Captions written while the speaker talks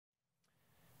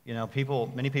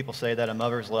Many people say that a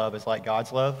mother's love is like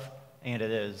God's love, and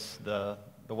it is. The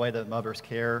way that mothers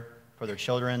care for their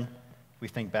children. We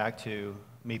think back to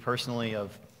me personally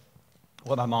of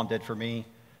what my mom did for me,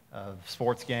 of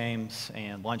sports games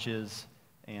and lunches,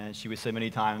 and she would say many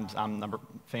times, I'm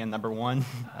fan number one.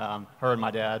 Her and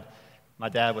my dad. My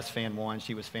dad was fan one,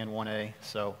 she was fan 1A,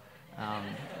 so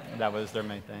that was their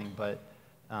main thing. But,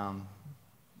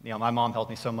 my mom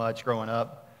helped me so much growing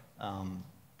up,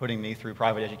 putting me through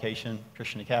private education,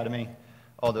 Christian Academy,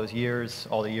 all the years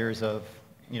of,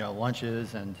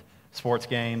 lunches and sports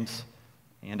games.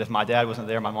 And if my dad wasn't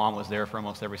there, my mom was there for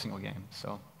almost every single game.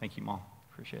 So thank you, Mom.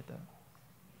 Appreciate that.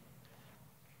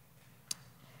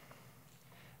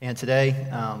 And today,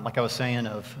 like I was saying,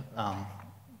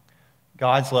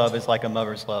 God's love is like a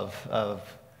mother's love.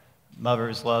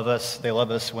 Mothers love us. They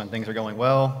love us when things are going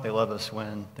well. They love us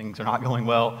when things are not going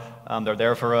well. They're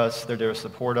there for us. They're there to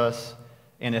support us.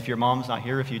 And if your mom's not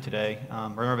here with you today,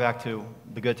 remember back to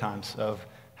the good times of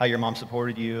how your mom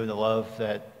supported you, the love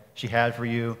that she had for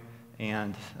you,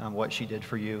 and what she did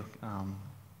for you.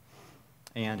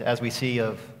 And as we see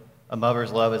of a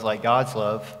mother's love is like God's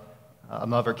love, a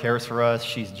mother cares for us.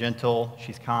 She's gentle.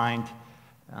 She's kind.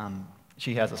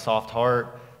 She has a soft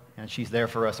heart, and she's there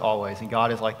for us always. And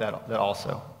God is like that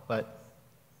also. But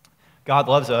God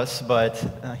loves us, but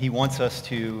he wants us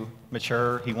to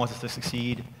mature. He wants us to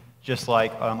succeed just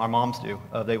like our moms do.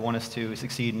 They want us to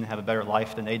succeed and have a better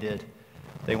life than they did.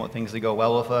 They want things to go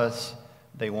well with us.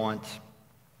 They want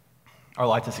our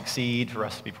life to succeed, for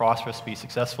us to be prosperous, to be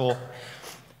successful.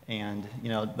 And,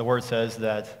 the word says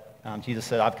that Jesus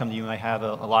said, I've come to you and I have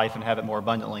a life and have it more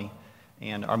abundantly.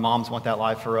 And our moms want that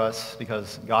life for us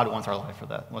because God wants our life for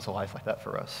that, wants a life like that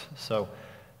for us. So,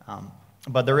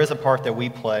 but there is a part that we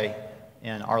play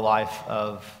in our life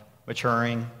of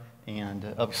maturing and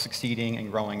of succeeding and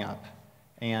growing up.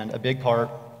 And a big part,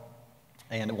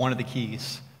 and one of the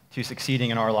keys to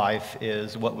succeeding in our life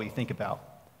is what we think about,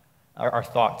 our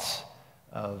thoughts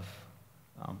of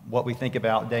what we think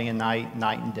about day and night,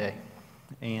 night and day.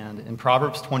 And in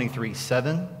Proverbs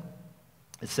 23:7,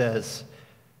 it says,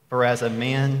 for as a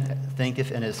man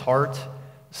thinketh in his heart,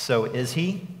 so is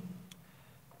he.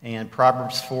 And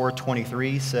Proverbs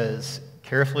 4:23 says,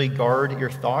 carefully guard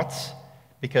your thoughts,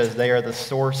 because they are the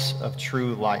source of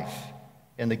true life.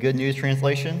 In the Good News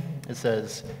Translation, it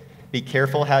says, be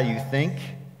careful how you think.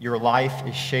 Your life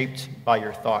is shaped by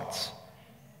your thoughts.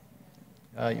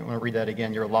 You want to read that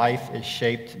again. Your life is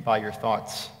shaped by your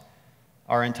thoughts.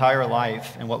 Our entire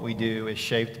life and what we do is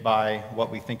shaped by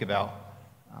what we think about.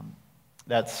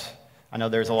 I know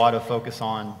there's a lot of focus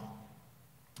on,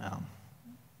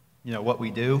 what we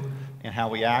do and how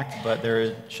we act, but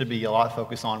there should be a lot of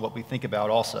focus on what we think about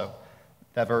also.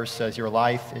 That verse says, your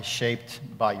life is shaped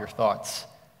by your thoughts.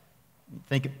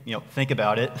 Think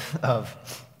about it, of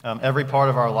every part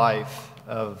of our life,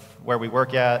 of where we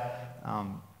work at,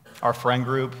 our friend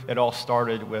group, it all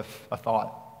started with a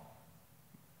thought.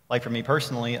 Like for me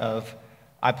personally,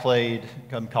 I played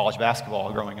college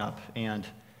basketball growing up, and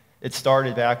it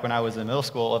started back when I was in middle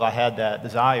school I had that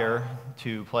desire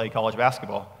to play college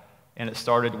basketball. And it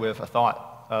started with a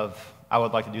thought of, I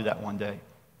would like to do that one day.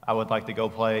 I would like to go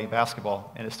play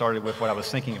basketball. And it started with what I was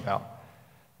thinking about.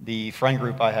 The friend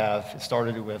group I have, it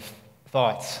started with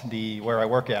thoughts. Where I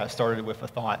work at started with a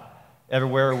thought.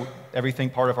 Everything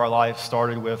part of our life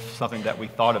started with something that we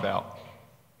thought about.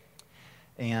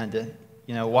 And,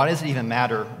 why does it even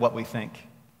matter what we think?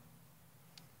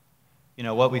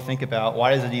 What we think about,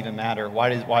 why does it even matter?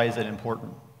 Why is it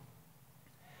important?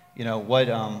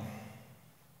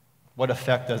 What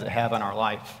effect does it have on our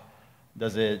life?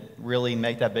 Does it really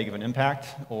make that big of an impact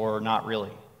or not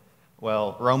really?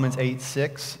 Well, Romans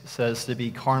 8:6 says to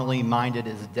be carnally minded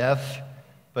is death,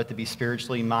 but to be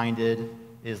spiritually minded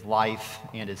is life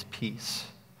and is peace.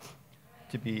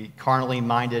 To be carnally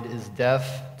minded is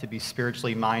death, to be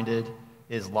spiritually minded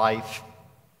is life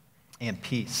and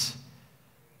peace.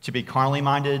 To be carnally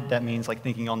minded, that means like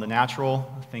thinking on the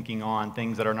natural, thinking on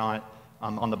things that are not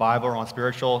on the Bible or on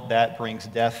spiritual, that brings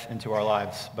death into our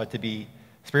lives. But to be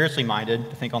spiritually minded,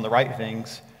 to think on the right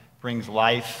things, brings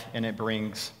life and it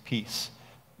brings peace.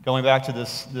 Going back to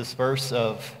this verse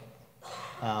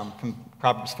from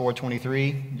Proverbs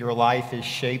 4:23, your life is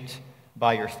shaped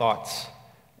by your thoughts.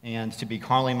 And to be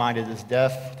carnally minded is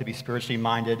death, to be spiritually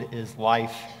minded is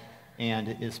life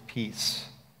and is peace.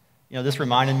 This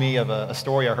reminded me of a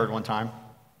story I heard one time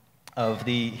of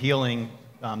the healing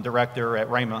director at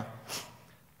Rhema.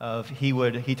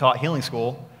 He taught healing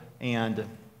school, and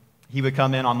he would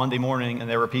come in on Monday morning, and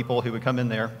there were people who would come in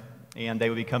there, and they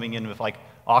would be coming in with like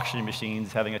oxygen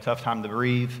machines, having a tough time to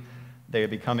breathe. They would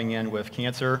be coming in with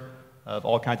cancer, of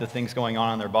all kinds of things going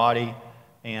on in their body,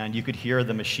 and you could hear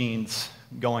the machines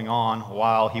going on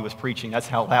while he was preaching. That's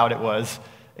how loud it was.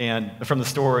 And from the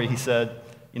story, he said,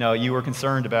 you were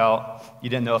concerned about, you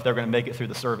didn't know if they were going to make it through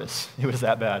the service. It was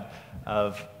that bad,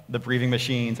 of the breathing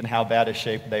machines and how bad a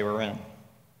shape they were in.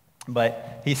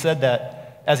 But he said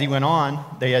that as he went on,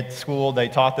 they had school, they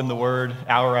taught them the word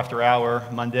hour after hour,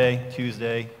 Monday,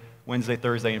 Tuesday, Wednesday,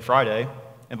 Thursday, and Friday.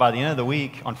 And by the end of the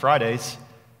week, on Fridays,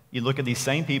 you look at these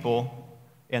same people,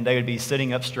 and they would be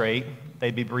sitting up straight,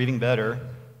 they'd be breathing better,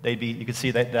 you could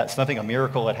see that something, a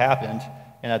miracle had happened,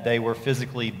 and that they were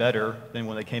physically better than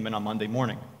when they came in on Monday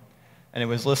morning. And it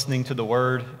was listening to the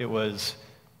word, it was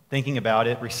thinking about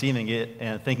it, receiving it,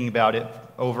 and thinking about it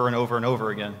over and over and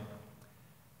over again.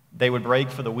 They would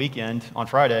break for the weekend on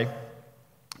Friday.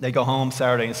 They go home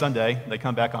Saturday and Sunday. They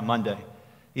come back on Monday.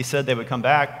 He said they would come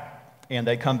back, and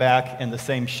they come back in the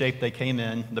same shape they came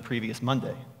in the previous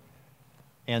Monday.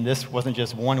 And this wasn't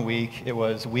just 1 week. It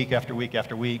was week after week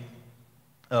after week.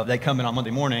 They come in on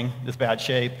Monday morning, this bad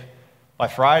shape. By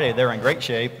Friday, they're in great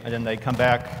shape, and then they come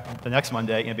back the next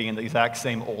Monday and be in the exact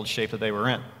same old shape that they were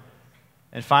in.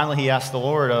 And finally, he asked the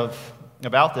Lord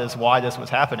about this, why this was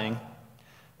happening.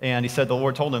 And he said the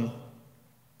Lord told him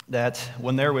that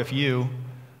when they're with you,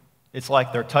 it's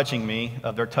like they're touching me,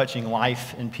 they're touching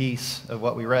life and peace of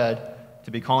what we read.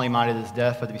 To be carnally minded is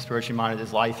death, but to be spiritually minded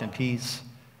is life and peace.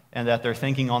 And that they're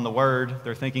thinking on the word,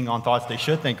 they're thinking on thoughts they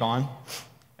should think on.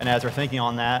 And as they're thinking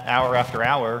on that, hour after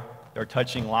hour, they're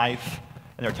touching life,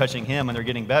 and they're touching him, and they're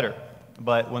getting better.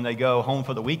 But when they go home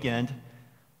for the weekend,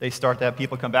 they start to have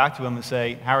people come back to them and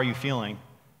say, how are you feeling?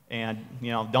 And,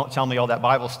 don't tell me all that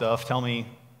Bible stuff. Tell me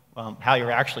how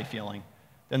you're actually feeling.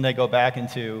 Then they go back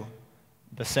into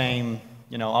the same,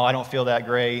 oh, I don't feel that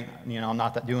great. I'm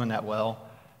not doing that well.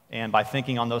 And by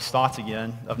thinking on those thoughts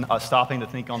again, of stopping to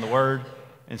think on the word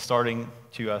and starting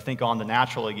to think on the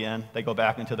natural again, they go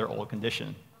back into their old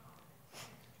condition.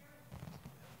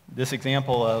 This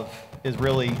example is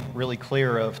really, really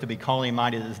clear of to be carnally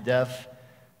minded is death,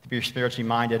 to be spiritually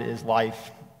minded is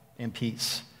life and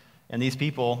peace. And these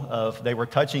people, they were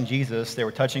touching Jesus, they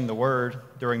were touching the Word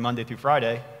during Monday through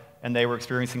Friday, and they were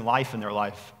experiencing life in their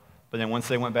life. But then once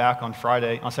they went back on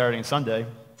Saturday and Sunday,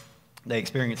 they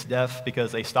experienced death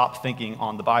because they stopped thinking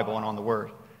on the Bible and on the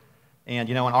Word. And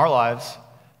in our lives,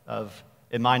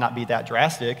 it might not be that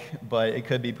drastic, but it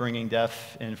could be bringing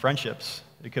death in friendships.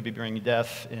 It could be bringing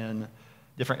death in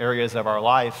different areas of our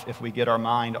life if we get our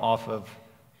mind off of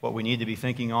what we need to be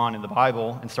thinking on in the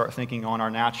Bible and start thinking on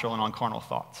our natural and on carnal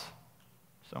thoughts.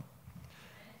 So,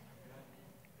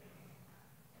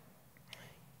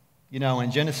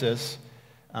 in Genesis,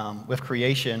 with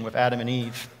creation, with Adam and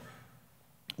Eve,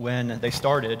 when they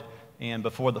started and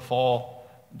before the fall,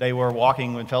 they were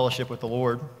walking in fellowship with the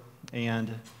Lord,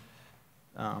 and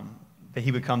that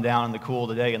he would come down in the cool of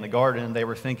the day in the garden, and they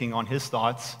were thinking on his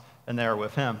thoughts, and they were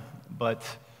with him. But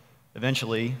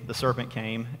eventually, the serpent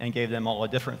came and gave them all a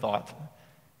different thought.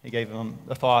 He gave them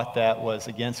a thought that was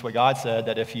against what God said,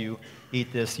 that if you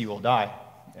eat this, you will die.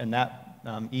 And that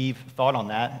Eve thought on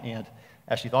that, and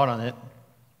as she thought on it,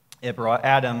 it brought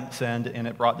Adam sinned, and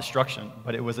it brought destruction.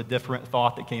 But it was a different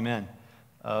thought that came in.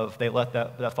 They let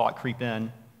that thought creep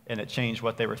in, and it changed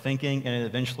what they were thinking, and it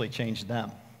eventually changed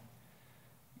them.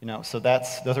 So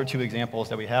those are two examples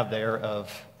that we have there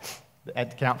of the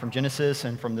account from Genesis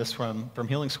and from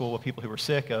Healing School with people who were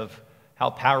sick, of how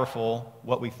powerful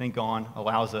what we think on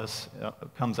allows us,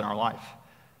 comes in our life.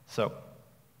 So,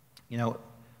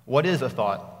 what is a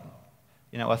thought?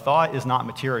 A thought is not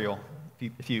material.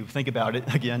 If you think about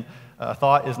it, again, a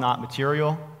thought is not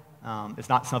material. It's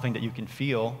not something that you can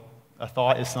feel. A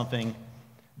thought is something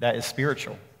that is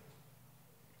spiritual.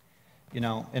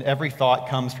 And every thought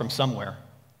comes from somewhere.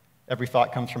 Every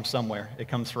thought comes from somewhere. It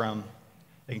can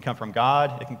come from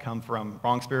God, it can come from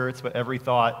wrong spirits, but every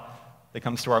thought that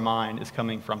comes to our mind is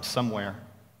coming from somewhere.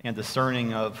 And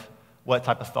discerning of what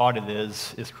type of thought it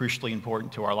is crucially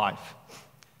important to our life.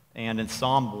 And in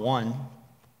Psalm 1,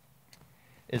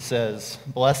 it says,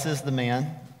 "Blessed is the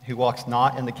man who walks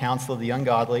not in the counsel of the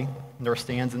ungodly, nor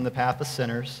stands in the path of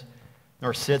sinners,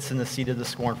 nor sits in the seat of the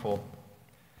scornful.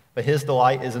 But his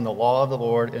delight is in the law of the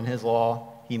Lord, and his law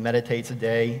he meditates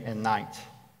day and night."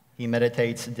 He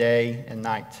meditates day and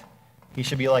night. He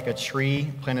should be like a tree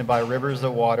planted by rivers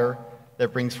of water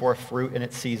that brings forth fruit in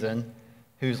its season,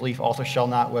 whose leaf also shall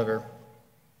not wither,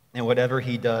 and whatever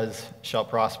he does shall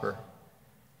prosper.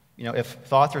 If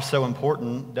thoughts are so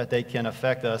important that they can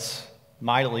affect us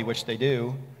mightily, which they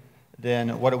do,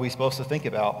 then what are we supposed to think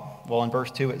about? Well, in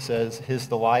verse 2 it says, "His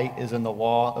delight is in the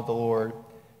law of the Lord,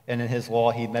 and in his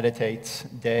law he meditates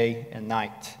day and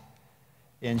night."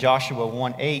 In Joshua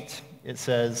 1:8, it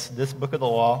says, "This book of the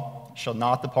law shall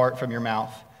not depart from your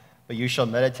mouth, but you shall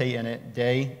meditate in it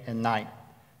day and night,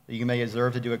 that you may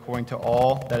observe to do according to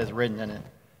all that is written in it.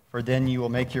 For then you will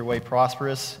make your way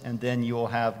prosperous, and then you will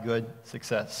have good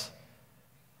success."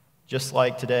 Just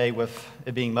like today with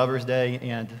it being Mother's Day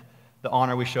and the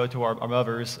honor we show to our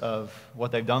mothers of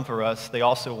what they've done for us, they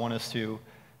also want us to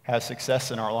have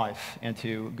success in our life and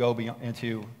to go beyond, and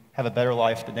to have a better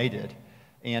life than they did.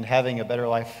 And having a better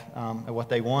life, and what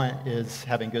they want is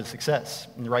having good success.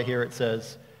 And right here it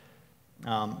says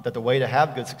that the way to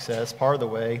have good success, part of the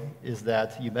way, is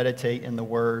that you meditate in the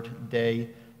Word day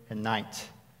and night.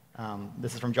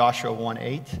 This is from Joshua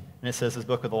 1:8, and it says this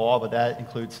book of the law, but that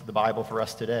includes the Bible for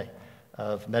us today,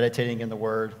 of meditating in the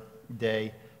Word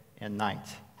day and night.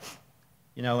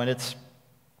 You know, and it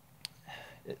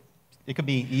could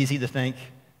be easy to think,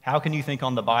 how can you think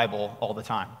on the Bible all the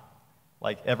time?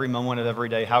 Like every moment of every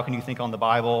day, how can you think on the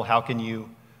Bible? How can you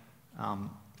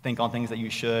think on things that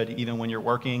you should, even when you're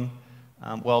working?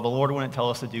 Well, the Lord wouldn't tell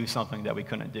us to do something that we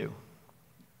couldn't do.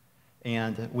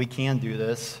 And we can do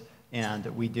this, and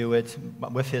we do it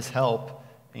with His help,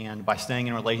 and by staying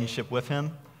in a relationship with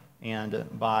Him, and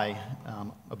by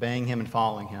obeying Him and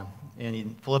following Him. And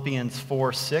in Philippians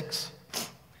 4:6,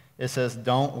 it says,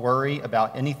 "Don't worry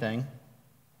about anything.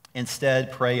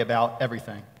 Instead, pray about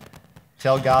everything.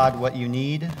 Tell God what you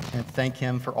need and thank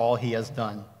Him for all He has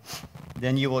done.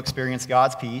 Then you will experience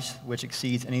God's peace, which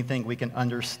exceeds anything we can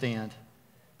understand.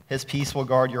 His peace will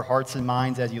guard your hearts and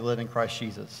minds as you live in Christ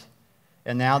Jesus."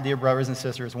 And now, dear brothers and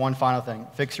sisters, one final thing.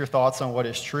 Fix your thoughts on what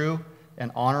is true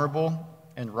and honorable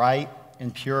and right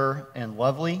and pure and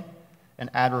lovely and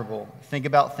admirable. Think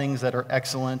about things that are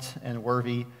excellent and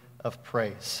worthy of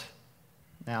praise.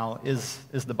 Now, is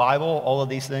the Bible all of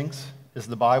these things? Is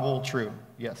the Bible true?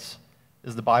 Yes.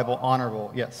 Is the Bible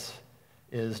honorable? Yes.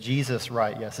 Is Jesus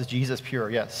right? Yes. Is Jesus pure?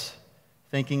 Yes.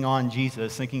 Thinking on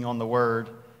Jesus, thinking on the Word,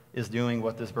 is doing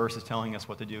what this verse is telling us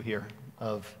what to do here,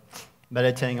 of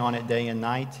meditating on it day and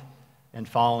night and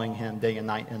following Him day and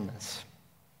night in this.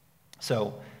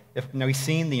 So, we've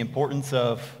seen the importance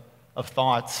of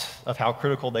thoughts, of how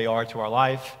critical they are to our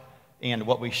life and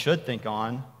what we should think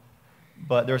on.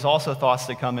 But there's also thoughts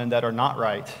that come in that are not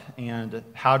right. And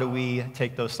how do we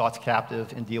take those thoughts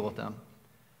captive and deal with them?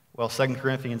 Well, 2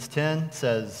 Corinthians 10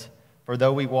 says, "For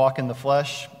though we walk in the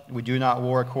flesh, we do not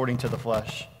war according to the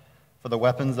flesh. For the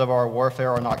weapons of our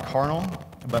warfare are not carnal,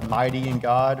 but mighty in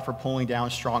God for pulling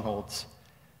down strongholds,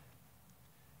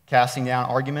 casting down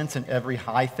arguments and every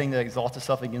high thing that exalts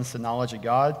itself against the knowledge of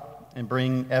God, and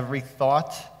bringing every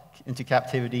thought into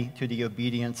captivity to the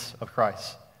obedience of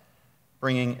Christ."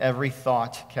 Bringing every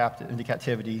thought into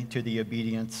captivity to the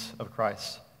obedience of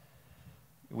Christ.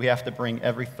 We have to bring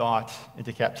every thought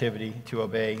into captivity to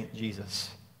obey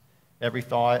Jesus. Every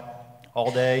thought,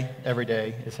 all day, every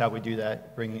day, is how we do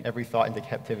that, bringing every thought into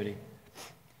captivity.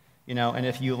 You know, and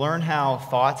if you learn how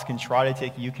thoughts can try to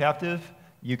take you captive,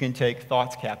 you can take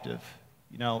thoughts captive.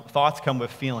 You know, thoughts come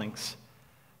with feelings.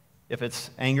 If it's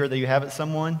anger that you have at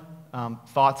someone,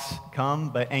 thoughts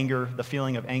come, but anger, the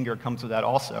feeling of anger comes with that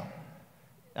also.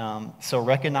 So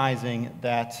recognizing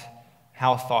that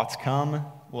how thoughts come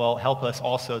will help us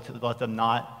also to let them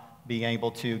not be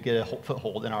able to get a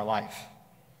foothold in our life.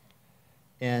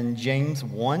 In James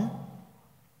 1,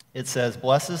 it says,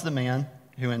 "Blessed is the man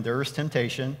who endures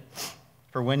temptation,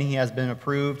 for when he has been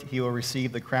approved, he will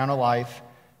receive the crown of life,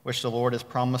 which the Lord has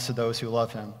promised to those who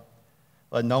love Him.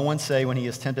 Let no one say when he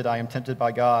is tempted, 'I am tempted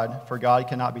by God,' for God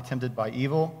cannot be tempted by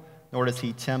evil, nor does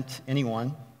He tempt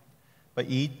anyone. But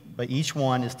each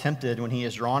one is tempted when he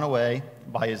is drawn away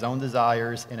by his own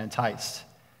desires and enticed.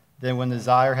 Then when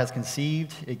desire has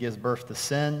conceived, it gives birth to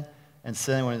sin, and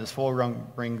sin, when it is full grown,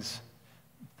 brings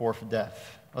forth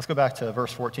death." Let's go back to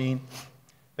verse 14.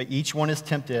 "But each one is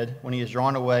tempted when he is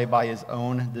drawn away by his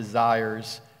own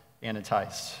desires and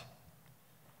enticed."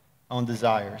 Own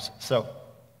desires. So,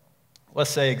 let's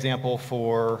say example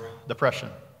for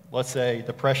depression. Let's say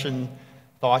depression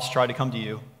thoughts try to come to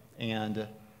you, and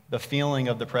the feeling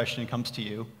of depression comes to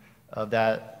you, of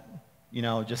that, you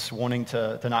know, just wanting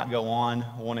to not go on,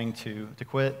 wanting to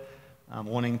quit,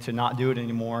 wanting to not do it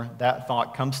anymore. That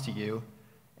thought comes to you,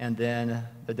 and then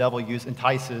the devil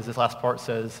entices. This last part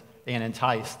says, "and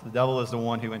entice." The devil is the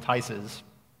one who entices.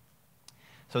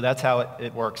 So that's how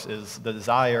it works, is the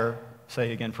desire,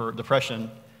 say again for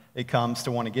depression, it comes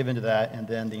to want to give into that, and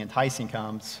then the enticing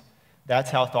comes.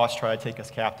 That's how thoughts try to take us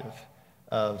captive.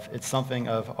 It's something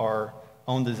of our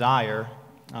own desire,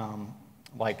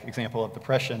 like example of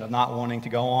depression, of not wanting to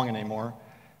go on anymore,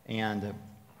 and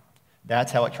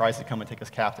that's how it tries to come and take us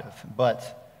captive.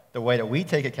 But the way that we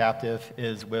take it captive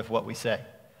is with what we say.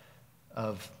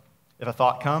 If a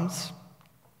thought comes,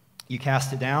 you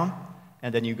cast it down,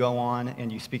 and then you go on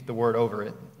and you speak the word over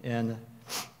it. In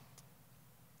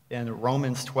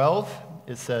Romans 12,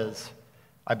 it says,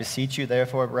 I beseech you,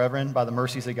 therefore, brethren, by the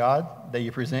mercies of God, that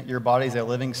you present your bodies a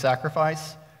living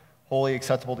sacrifice, wholly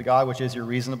acceptable to God, which is your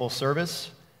reasonable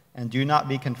service. And do not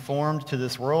be conformed to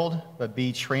this world, but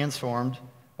be transformed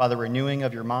by the renewing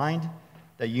of your mind,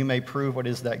 that you may prove what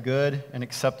is that good and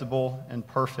acceptable and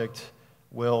perfect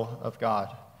will of God.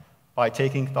 By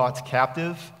taking thoughts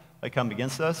captive that come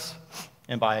against us,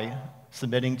 and by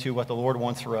submitting to what the Lord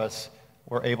wants for us,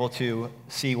 we're able to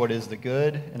see what is the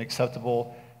good and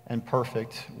acceptable and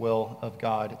perfect will of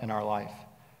God in our life.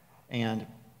 And,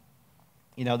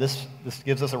 this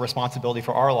gives us a responsibility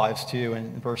for our lives too.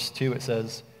 In verse 2, it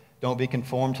says, don't be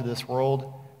conformed to this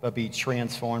world, but be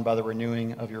transformed by the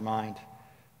renewing of your mind.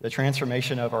 The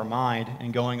transformation of our mind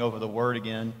and going over the word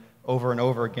again, over and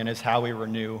over again, is how we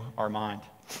renew our mind.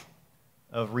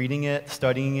 Of reading it,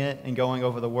 studying it, and going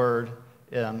over the word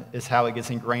is how it gets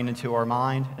ingrained into our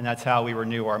mind, and that's how we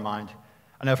renew our mind.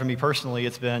 I know for me personally,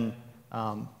 it's been,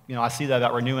 I see that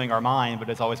about renewing our mind, but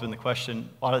it's always been the question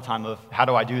a lot of the time of how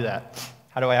do I do that?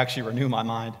 How do I actually renew my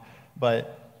mind?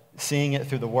 But seeing it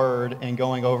through the word and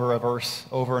going over a verse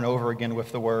over and over again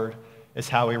with the word is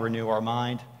how we renew our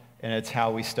mind, and it's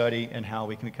how we study and how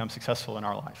we can become successful in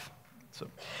our life. So,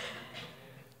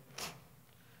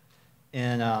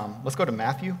 let's go to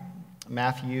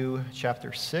Matthew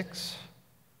chapter 6.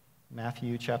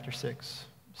 Matthew chapter 6,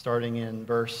 starting in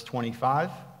verse 25.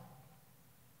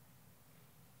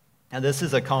 And this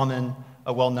is a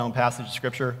well-known passage of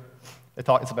Scripture.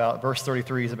 It's about, verse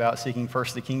 33 is about seeking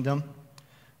first the kingdom.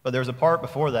 But there's a part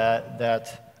before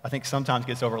that I think sometimes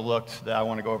gets overlooked that I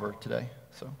want to go over today.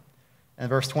 So, in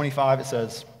verse 25, it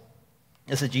says,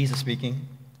 this is Jesus speaking.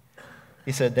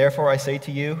 He said, therefore I say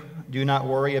to you, do not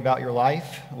worry about your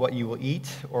life, what you will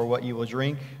eat or what you will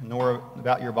drink, nor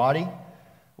about your body,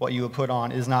 what you will put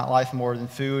on. Is not life more than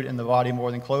food, and the body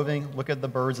more than clothing? Look at the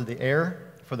birds of the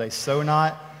air, for they sow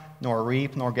not, nor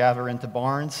reap, nor gather into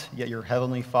barns, yet your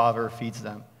heavenly Father feeds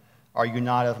them. Are you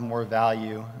not of more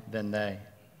value than they?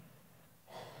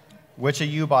 Which of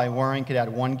you by worrying could add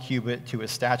 1 cubit to his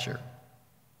stature?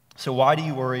 So why do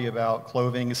you worry about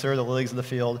clothing? Consider the lilies of the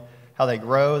field, how they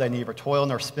grow, they neither toil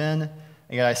nor spin. And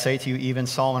yet I say to you, even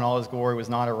Solomon in all his glory was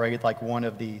not arrayed like one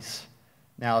of these.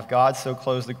 Now if God so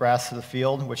clothes the grass of the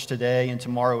field, which today and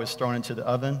tomorrow is thrown into the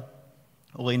oven,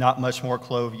 will he not much more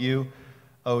clothe you,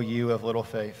 O you of little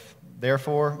faith?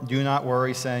 Therefore do not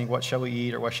worry, saying, what shall we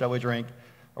eat, or what shall we drink,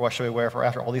 or what shall we wear? For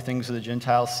after all these things do the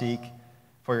Gentiles seek.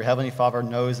 For your heavenly Father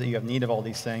knows that you have need of all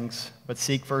these things. But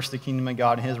seek first the kingdom of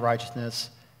God and his righteousness,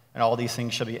 and all these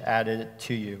things shall be added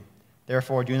to you.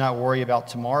 Therefore do not worry about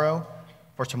tomorrow,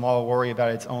 for tomorrow will worry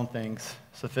about its own things.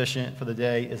 Sufficient for the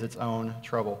day is its own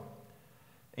trouble.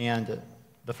 And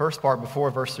the first part before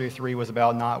verse 33 was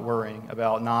about not worrying,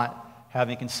 about not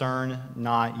having concern,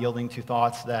 not yielding to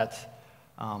thoughts that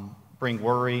bring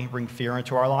worry, bring fear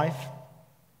into our life.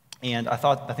 And I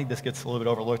think this gets a little bit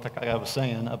overlooked, like I was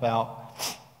saying, about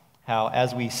how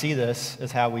as we see this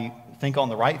is how we think on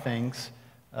the right things,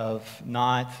 of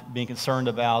not being concerned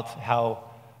about how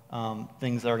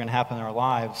things that are going to happen in our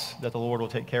lives, that the Lord will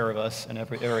take care of us in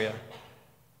every area.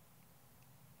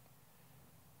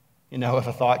 If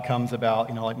a thought comes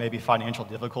about, like maybe financial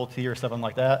difficulty or something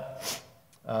like that,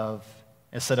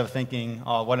 instead of thinking,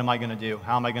 what am I going to do?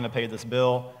 How am I going to pay this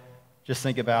bill? Just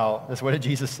think about this. What did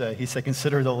Jesus say? He said,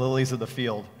 consider the lilies of the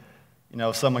field.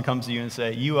 If someone comes to you and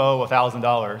say, you owe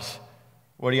 $1,000,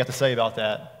 what do you have to say about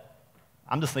that?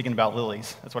 I'm just thinking about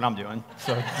lilies. That's what I'm doing.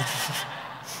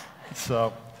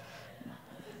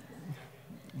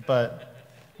 But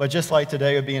just like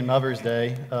today would be in Mother's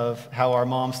Day, of how our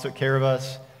moms took care of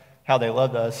us, how they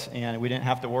loved us, and we didn't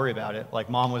have to worry about it. Like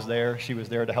Mom was there. She was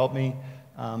there to help me.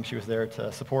 She was there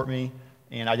to support me.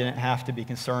 And I didn't have to be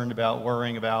concerned about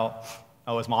worrying about,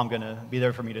 is Mom going to be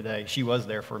there for me today? She was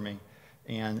there for me.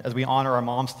 And as we honor our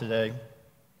moms today,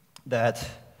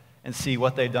 and see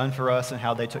what they've done for us and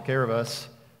how they took care of us,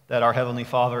 that our Heavenly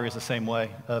Father is the same way.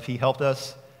 If He helped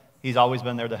us, He's always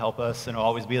been there to help us, and will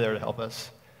always be there to help us.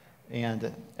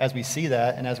 And as we see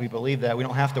that, and as we believe that, we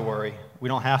don't have to worry. We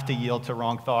don't have to yield to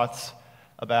wrong thoughts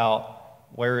about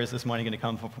where is this money going to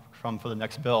come from for the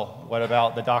next bill? What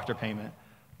about the doctor payment?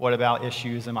 What about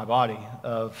issues in my body?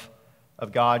 Of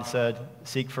God said,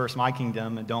 seek first my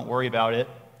kingdom and don't worry about it.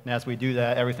 And as we do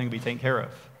that, everything will be taken care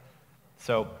of.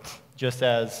 So just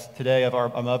as today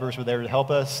our mothers were there to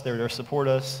help us, they were there to support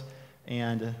us.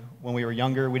 And when we were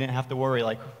younger, we didn't have to worry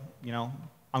I'm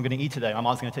going to eat today. My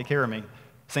mom's going to take care of me.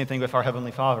 Same thing with our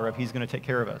Heavenly Father, if He's going to take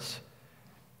care of us.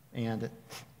 And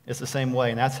It's the same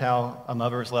way, and that's how a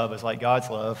mother's love is like God's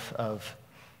love of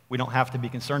we don't have to be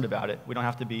concerned about it. We don't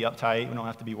have to be uptight. We don't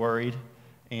have to be worried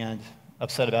and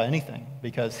upset about anything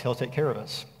because he'll take care of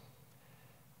us.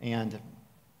 And,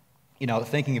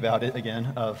 thinking about it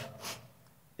again of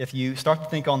if you start to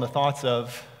think on the thoughts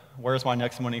of where's my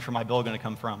next money for my bill going to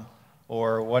come from,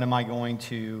 or what am I going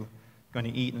to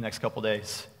eat in the next couple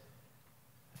days,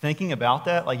 thinking about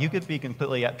that, like you could be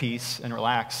completely at peace and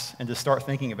relaxed and just start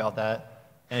thinking about that,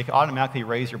 and it could automatically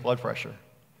raise your blood pressure.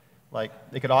 Like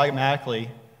it could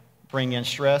automatically bring in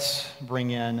stress,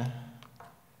 bring in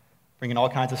all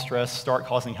kinds of stress, start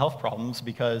causing health problems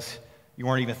because you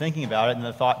weren't even thinking about it and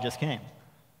the thought just came.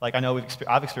 Like I know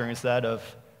I've experienced that of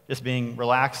just being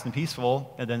relaxed and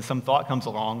peaceful, and then some thought comes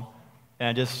along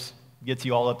and it just gets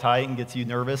you all uptight and gets you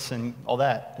nervous and all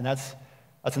that. And that's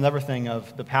another thing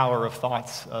of the power of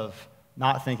thoughts, of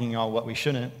not thinking on what we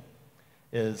shouldn't,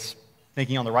 is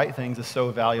thinking on the right things is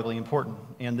so valuably important.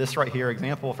 And this right here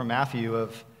example from Matthew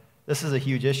of this is a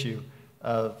huge issue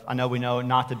of, I know we know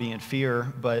not to be in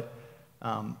fear, but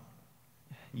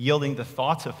yielding to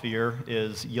thoughts of fear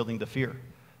is yielding to fear.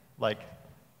 Like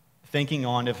thinking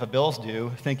on if a bill's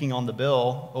due, thinking on the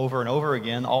bill over and over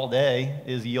again all day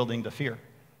is yielding to fear.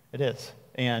 It is.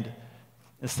 And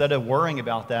instead of worrying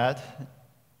about that,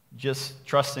 just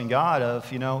trusting God of,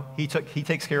 he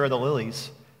takes care of the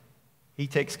lilies. He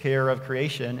takes care of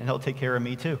creation, and he'll take care of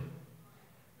me too.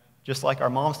 Just like our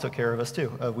moms took care of us too.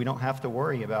 We don't have to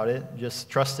worry about it. Just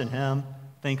trust in him,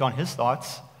 think on his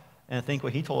thoughts, and think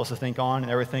what he told us to think on,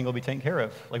 and everything will be taken care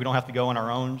of. Like we don't have to go in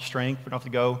our own strength. We don't have to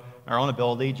go in our own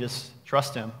ability. Just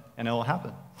trust him, and it will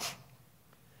happen.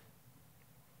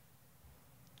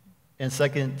 In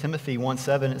 2 Timothy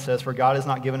 1:7, it says, "For God has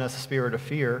not given us a spirit of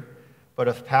fear, but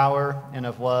of power and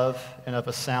of love and of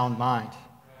a sound mind."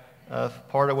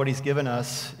 Part of what he's given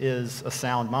us is a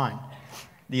sound mind,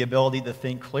 the ability to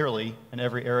think clearly in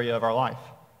every area of our life,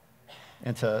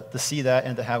 and to see that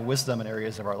and to have wisdom in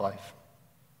areas of our life.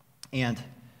 And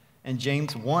in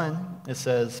James 1, it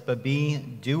says, "But be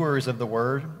doers of the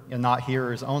word and not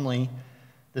hearers only,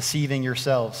 deceiving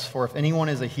yourselves. For if anyone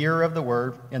is a hearer of the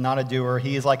word and not a doer,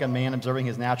 he is like a man observing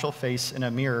his natural face in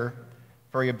a mirror.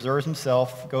 For he observes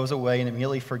himself, goes away, and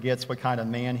immediately forgets what kind of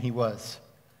man he was.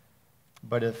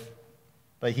 But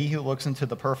he who looks into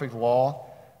the perfect law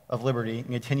of liberty and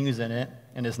continues in it,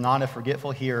 and is not a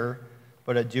forgetful hearer,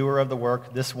 but a doer of the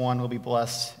work, this one will be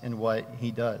blessed in what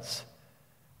he does."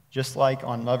 Just like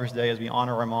on Mother's Day, as we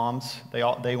honor our moms,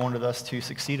 they wanted us to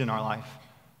succeed in our life.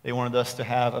 They wanted us to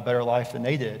have a better life than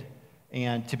they did,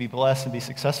 and to be blessed and be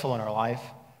successful in our life.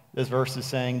 This verse is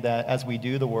saying that as we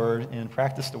do the word and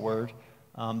practice the word,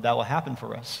 that will happen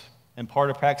for us. And part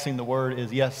of practicing the word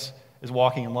is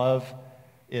walking in love,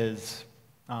 is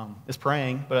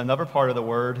praying, but another part of the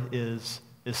word is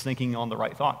thinking on the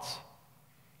right thoughts.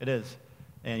 It is.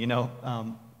 And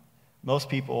most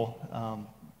people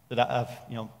that I've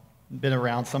been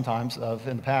around sometimes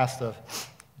in the past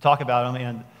talk about them,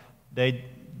 and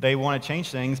they want to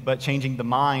change things, but changing the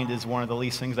mind is one of the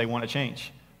least things they want to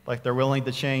change. Like they're willing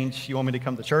to change. You want me to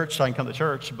come to church? I can come to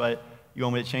church, but you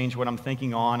want me to change what I'm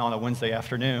thinking on a Wednesday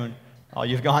afternoon? Oh,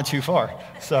 you've gone too far.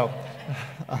 So,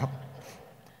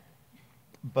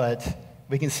 but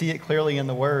we can see it clearly in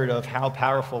the Word of how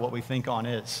powerful what we think on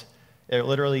is. It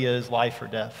literally is life or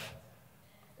death.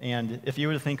 And if you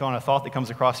were to think on a thought that comes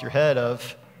across your head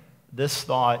of, this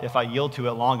thought, if I yield to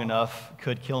it long enough,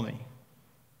 could kill me,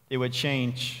 it would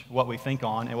change what we think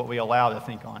on and what we allow to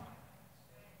think on.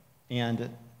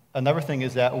 And another thing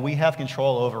is that we have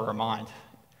control over our mind.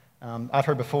 I've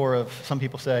heard before of some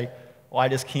people say, well, I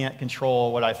just can't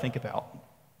control what I think about.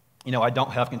 I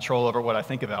don't have control over what I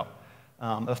think about.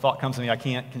 A thought comes to me, I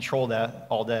can't control that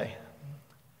all day.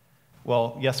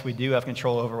 Well, yes, we do have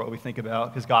control over what we think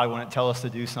about because God wouldn't tell us to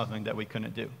do something that we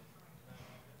couldn't do.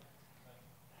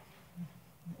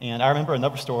 And I remember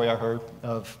another story I heard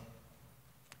of,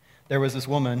 there was this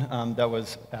woman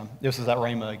this was at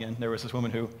Rhema again, there was this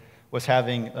woman who was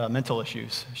having mental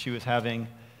issues. She was having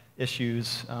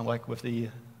issues like with the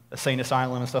insane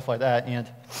asylum and stuff like that, and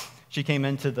she came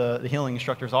into the healing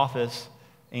instructor's office,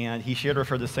 and he shared with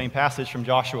her the same passage from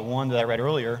Joshua 1 that I read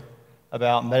earlier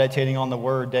about meditating on the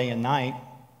word day and night.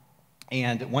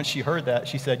 And once she heard that,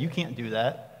 she said, you can't do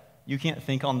that. You can't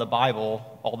think on the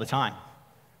Bible all the time.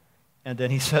 And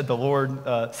then he said, the Lord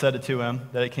said it to him,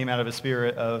 that it came out of his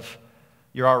spirit of,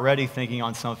 you're already thinking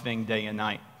on something day and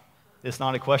night. It's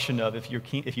not a question of if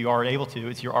you are able to,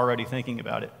 it's you're already thinking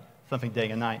about it, something day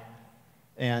and night.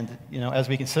 And, as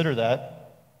we consider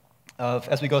that,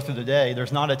 as we go through the day,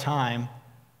 there's not a time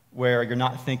where you're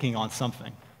not thinking on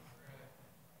something.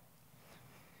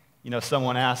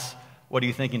 Someone asks, what are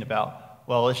you thinking about?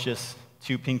 Well, it's just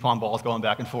two ping pong balls going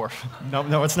back and forth.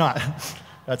 No, it's not.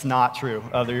 That's not true.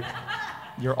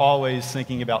 You're always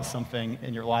thinking about something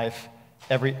in your life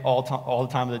all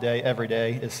the time of the day, every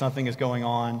day. Is something is going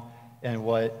on and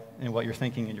what you're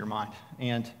thinking in your mind.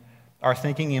 And our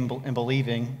thinking and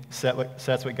believing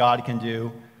sets what God can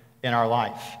do in our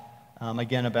life.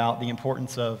 Again, about the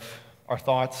importance of our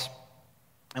thoughts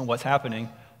and what's happening.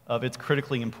 It's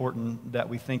critically important that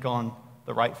we think on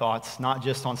the right thoughts, not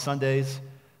just on Sundays,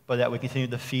 but that we continue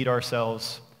to feed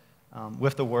ourselves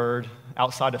with the Word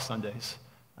outside of Sundays.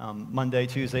 Monday,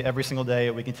 Tuesday, every single day,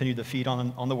 we continue to feed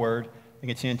on the Word and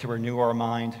continue to renew our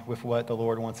mind with what the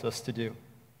Lord wants us to do.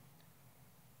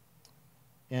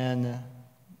 In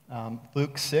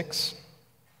Luke 6,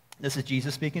 this is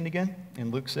Jesus speaking again,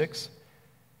 in Luke 6.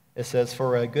 It says,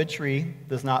 "For a good tree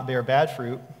does not bear bad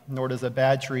fruit, nor does a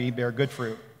bad tree bear good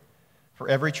fruit. For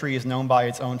every tree is known by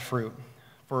its own fruit.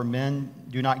 For men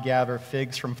do not gather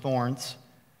figs from thorns,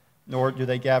 nor do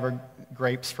they gather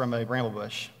grapes from a bramble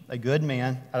bush. A good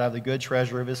man out of the good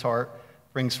treasure of his heart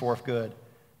brings forth good,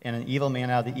 and an evil man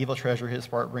out of the evil treasure of his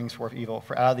heart brings forth evil.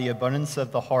 For out of the abundance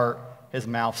of the heart his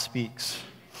mouth speaks."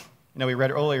 We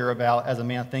read earlier about as a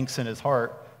man thinks in his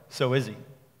heart, so is he.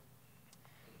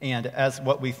 And as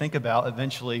what we think about,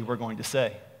 eventually we're going to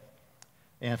say.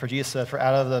 And for Jesus said, for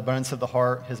out of the abundance of the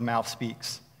heart, his mouth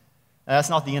speaks. And that's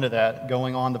not the end of that.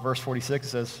 Going on to verse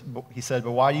 46, he said,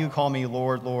 "But why do you call me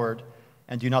Lord, Lord,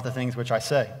 and do not the things which I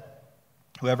say?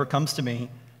 Whoever comes to me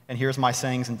and hears my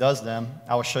sayings and does them,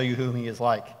 I will show you whom he is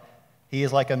like. He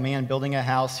is like a man building a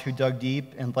house who dug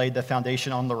deep and laid the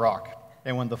foundation on the rock.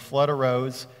 And when the flood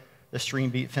arose, the stream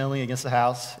beat firmly against the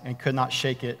house and could not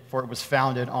shake it, for it was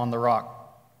founded on the rock.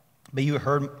 But he who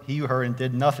heard and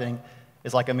did nothing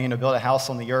is like a man who built a house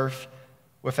on the earth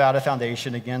without a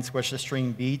foundation, against which the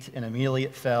stream beat, and immediately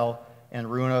it fell, and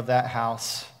ruin of that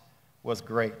house was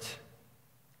great."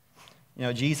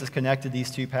 Jesus connected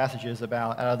these two passages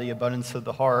about out of the abundance of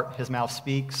the heart, his mouth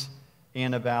speaks,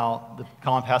 and about the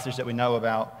common passage that we know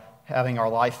about having our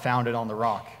life founded on the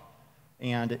rock.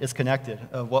 And it's connected.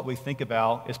 What we think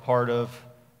about is part of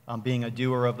being a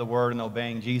doer of the word, and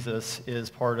obeying Jesus is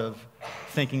part of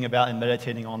thinking about and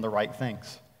meditating on the right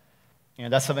things.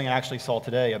 And that's something I actually saw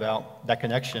today about that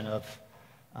connection of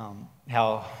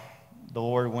how the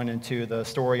Lord went into the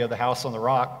story of the house on the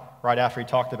rock right after he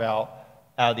talked about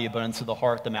out of the abundance of the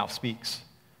heart, the mouth speaks,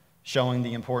 showing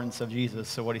the importance of Jesus.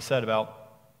 So what he said about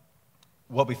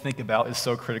what we think about is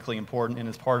so critically important and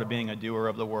is part of being a doer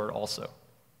of the word also.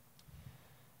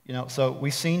 So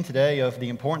we've seen today of the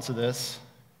importance of this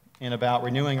and about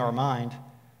renewing our mind.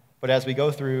 But as we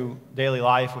go through daily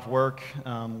life with work,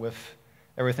 with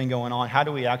everything going on, how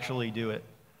do we actually do it?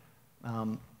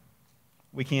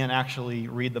 We can't actually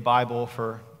read the Bible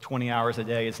for 20 hours a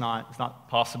day. It's not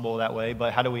possible that way.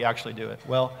 But how do we actually do it?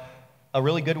 Well, a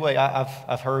really good way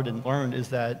I've heard and learned is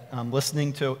that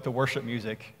listening to worship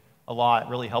music a lot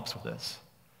really helps with this.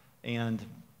 And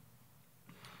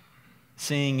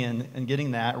seeing and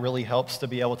getting that really helps to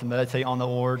be able to meditate on the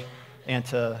Lord and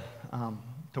to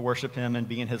worship him and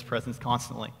be in his presence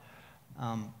constantly.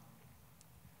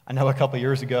 I know a couple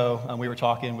years ago we were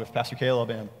talking with Pastor Caleb,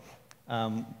 and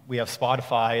we have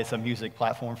Spotify. It's a music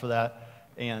platform for that.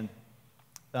 And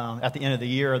at the end of the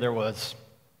year, there was,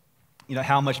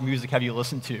 how much music have you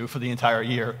listened to for the entire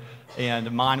year?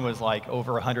 And mine was like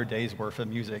over 100 days worth of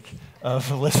music, of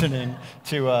listening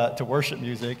to worship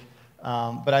music.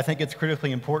 But I think it's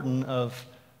critically important of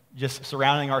just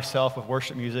surrounding ourselves with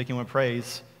worship music and with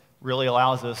praise really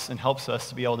allows us and helps us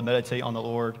to be able to meditate on the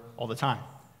Lord all the time.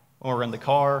 When we're in the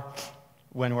car,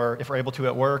 if we're able to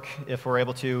at work, if we're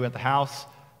able to at the house,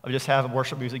 or just have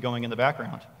worship music going in the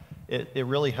background. It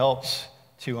really helps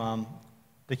to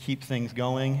keep things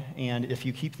going. And if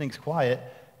you keep things quiet,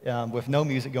 with no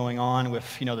music going on,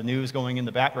 with the news going in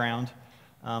the background,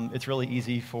 it's really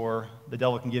easy for the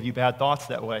devil can give you bad thoughts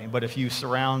that way. But if you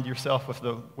surround yourself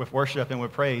with worship and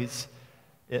with praise,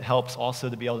 it helps also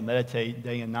to be able to meditate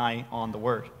day and night on the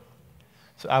Word.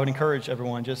 So I would encourage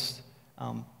everyone just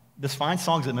find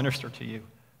songs that minister to you.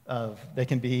 They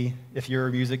can be, if your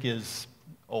music is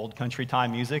old country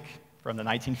time music from the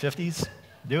 1950s,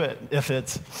 do it. If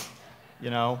it's,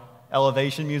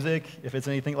 elevation music, if it's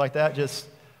anything like that, just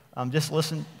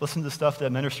listen to stuff that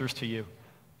ministers to you,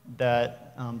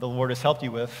 that the Lord has helped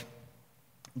you with,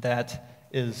 that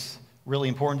is really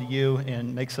important to you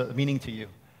and makes a meaning to you.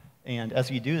 And as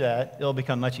you do that, it'll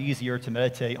become much easier to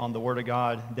meditate on the Word of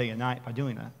God day and night by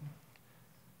doing that.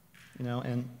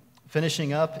 And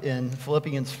finishing up in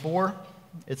Philippians 4,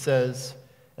 it says,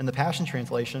 in the Passion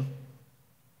Translation,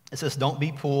 it says, "Don't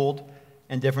be pulled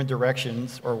in different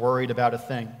directions or worried about a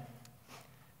thing.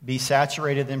 Be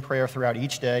saturated in prayer throughout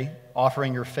each day,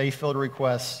 offering your faith-filled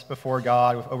requests before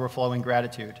God with overflowing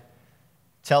gratitude.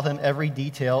 Tell him every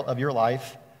detail of your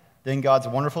life. Then God's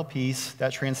wonderful peace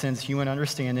that transcends human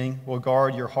understanding will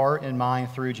guard your heart and mind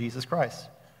through Jesus Christ.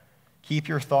 Keep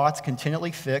your thoughts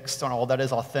continually fixed on all that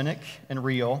is authentic and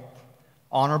real,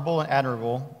 honorable and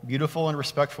admirable, beautiful and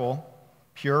respectful,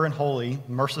 pure and holy,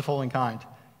 merciful and kind.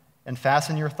 And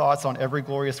fasten your thoughts on every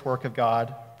glorious work of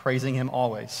God, praising him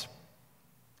always.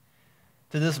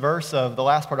 To this verse of the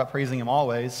last part about praising him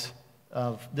always,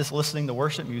 of just listening to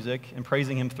worship music and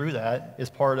praising him through that is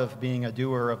part of being a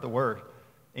doer of the word.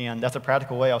 And that's a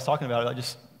practical way I was talking about it, like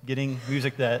just getting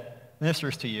music that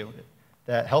ministers to you,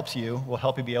 that helps you, will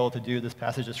help you be able to do this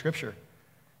passage of Scripture.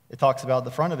 It talks about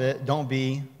the front of it, don't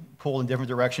be pulled in different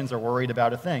directions or worried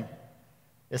about a thing.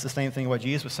 It's the same thing what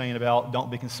Jesus was saying about don't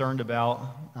be concerned about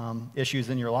issues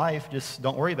in your life, just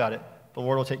don't worry about it. The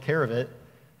Lord will take care of it.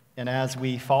 And as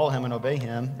we follow him and obey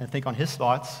him and think on his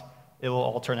thoughts, it will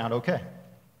all turn out okay.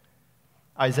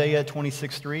 Isaiah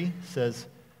 26:3 says,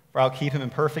 "For I'll keep him in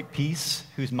perfect peace,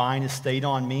 whose mind is stayed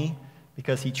on me,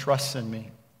 because he trusts in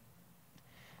me."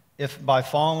 If by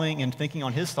following and thinking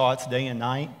on his thoughts day and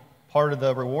night, part of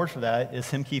the reward for that is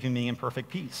him keeping me in perfect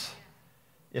peace.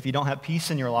 If you don't have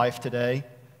peace in your life today,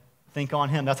 think on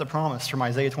him. That's a promise from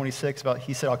Isaiah 26 about,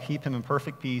 he said, I'll keep him in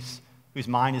perfect peace, whose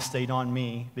mind is stayed on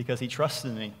me, because he trusts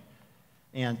in me.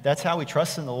 And that's how we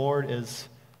trust in the Lord is,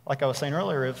 like I was saying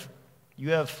earlier, if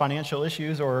you have financial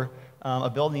issues or a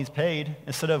bill needs paid,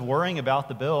 instead of worrying about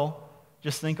the bill,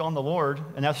 just think on the Lord,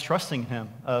 and that's trusting him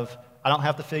of, I don't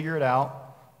have to figure it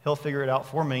out. He'll figure it out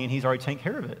for me, and he's already taken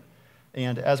care of it.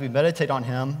 And as we meditate on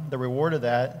him, the reward of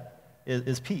that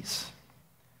is peace.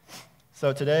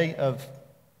 So today, of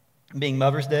being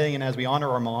Mother's Day, and as we honor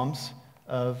our moms,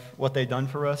 of what they've done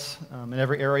for us in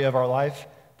every area of our life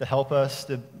to help us,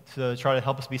 to try to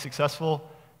help us be successful,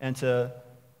 and to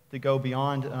go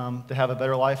beyond, to have a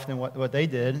better life than what they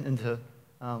did, and to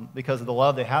because of the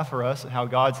love they have for us, and how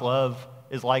God's love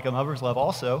is like a mother's love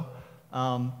also,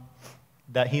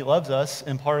 that he loves us,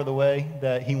 and part of the way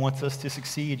that he wants us to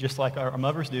succeed, just like our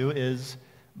mothers do, is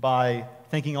by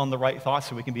thinking on the right thoughts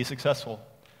so we can be successful.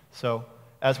 So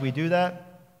as we do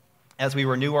that, as we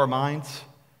renew our minds,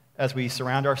 as we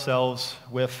surround ourselves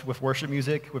with worship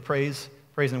music, with praise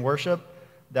and worship,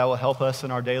 that will help us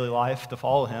in our daily life to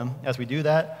follow him. As we do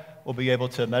that, we'll be able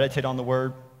to meditate on the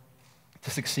word,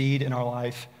 to succeed in our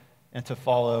life, and to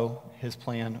follow his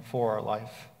plan for our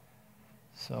life.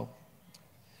 So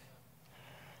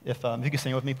if you can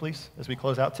sing with me, please, as we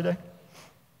close out today.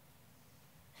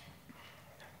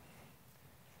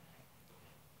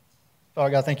 Father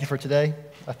God, thank you for today.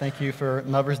 I thank you for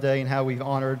Mother's Day and how we've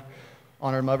honored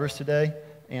mothers today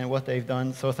and what they've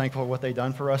done. So thankful for what they've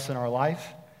done for us in our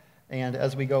life. And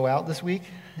as we go out this week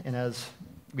and as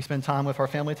we spend time with our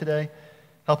family today,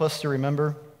 help us to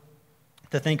remember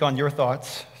to think on your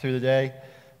thoughts through the day,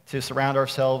 to surround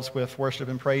ourselves with worship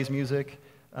and praise music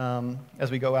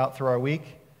as we go out through our week.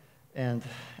 And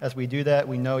as we do that,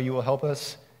 we know you will help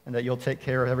us and that you'll take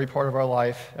care of every part of our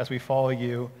life as we follow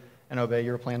you and obey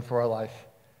your plan for our life.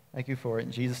 Thank you for it.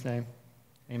 In Jesus' name,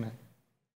 amen.